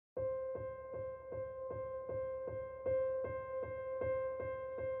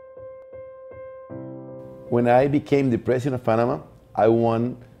When I became the president of Panama, I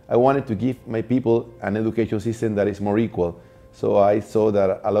wanted to give my people an education system that is more equal. So I saw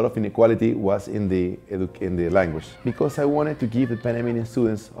that a lot of inequality was in the language. Because I wanted to give the Panamanian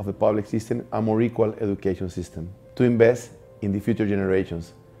students of the public system a more equal education system. To invest in the future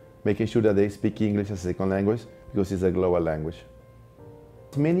generations, making sure that they speak English as a second language because it's a global language.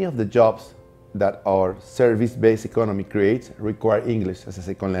 Many of the jobs that our service-based economy creates require English as a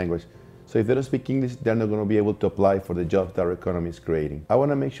second language. So if they don't speak English, they're not going to be able to apply for the jobs that our economy is creating. I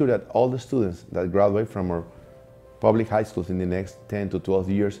want to make sure that all the students that graduate from our public high schools in the next 10 to 12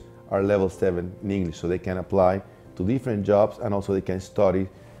 years are level 7 in English, so they can apply to different jobs and also they can study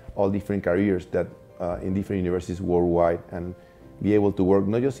all different careers that in different universities worldwide and be able to work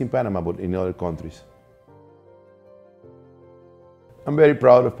not just in Panama but in other countries. I'm very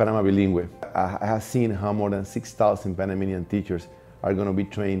proud of Panama Bilingüe. I have seen how more than 6,000 Panamanian teachers are going to be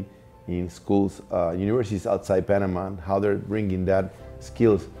trained in schools, universities outside Panama, and how they're bringing that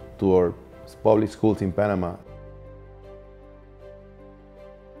skills to our public schools in Panama.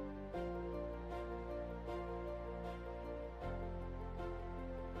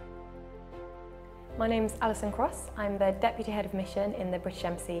 My name's Alison Cross. I'm the Deputy Head of Mission in the British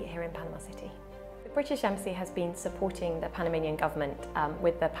Embassy here in Panama City. The British Embassy has been supporting the Panameñan government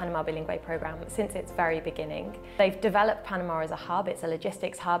with the Panama Bilingüe programme since its very beginning. They've developed Panama as a hub. It's a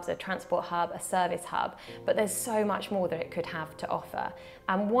logistics hub, a transport hub, a service hub, but there's so much more that it could have to offer.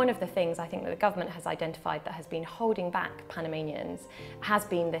 And one of the things I think that the government has identified that has been holding back Panameñans has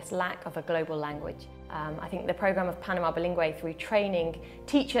been this lack of a global language. I think the programme of Panama Bilingüe, through training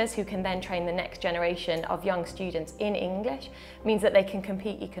teachers who can then train the next generation of young students in English, means that they can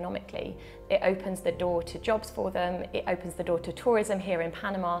compete economically. It opens the door to jobs for them, it opens the door to tourism here in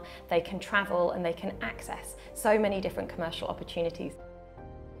Panama, they can travel and they can access so many different commercial opportunities.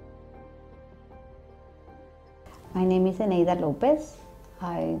 My name is Eneida Lopez.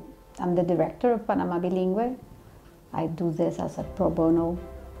 I am the director of Panama Bilingüe. I do this as a pro bono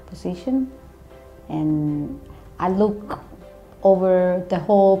position. And I look over the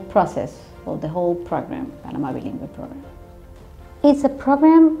whole process of the whole program, Panama Bilingüe program. It's a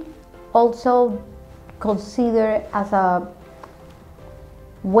program also considered as a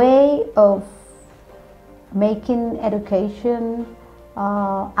way of making education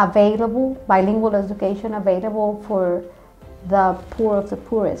available, bilingual education available for the poor of the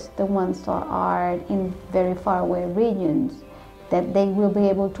poorest, the ones that are in very far away regions, that they will be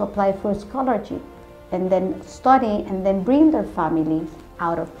able to apply for a scholarship and then study and then bring their families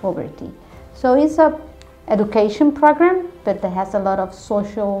out of poverty. So it's an education program, but that has a lot of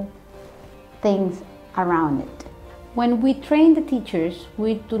social things around it. When we train the teachers,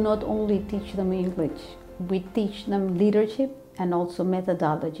 we do not only teach them English, we teach them leadership and also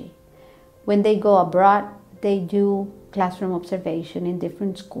methodology. When they go abroad, they do classroom observation in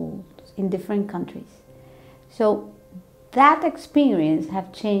different schools, in different countries. So that experience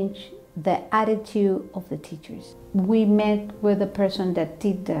have changed the attitude of the teachers. We met with a person that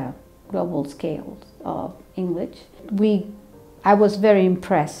did the global scale of English. I was very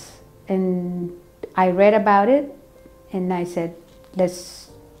impressed, and I read about it and I said, let's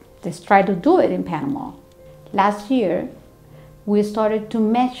try to do it in Panama. Last year, we started to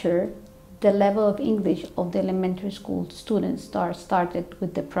measure the level of English of the elementary school students started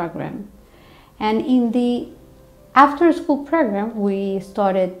with the program. And in the after school program, we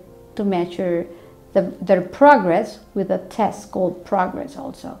started to measure their progress with a test called Progress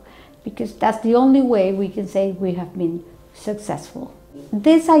also, because that's the only way we can say we have been successful.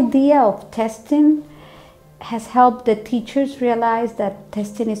 This idea of testing has helped the teachers realize that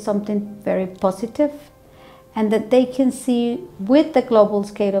testing is something very positive and that they can see with the global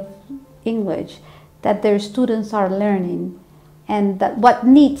scale of English that their students are learning and that what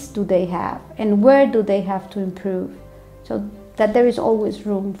needs do they have and where do they have to improve, so that there is always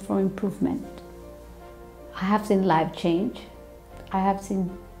room for improvement. I have seen life change. I have seen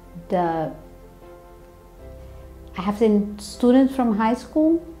students from high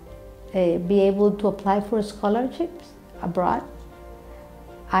school be able to apply for scholarships abroad.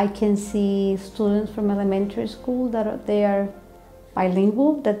 I can see students from elementary school that they are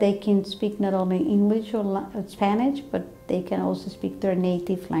bilingual, that they can speak not only English or Spanish, but they can also speak their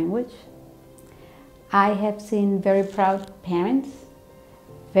native language. I have seen very proud parents,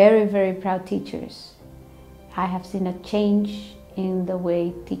 very, very proud teachers. I have seen a change in the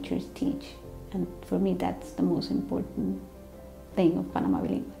way teachers teach. And for me, that's the most important thing of Panama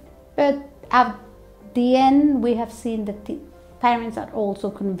Bilingüe. But at the end, we have seen that parents are also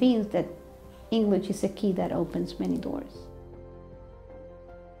convinced that English is a key that opens many doors.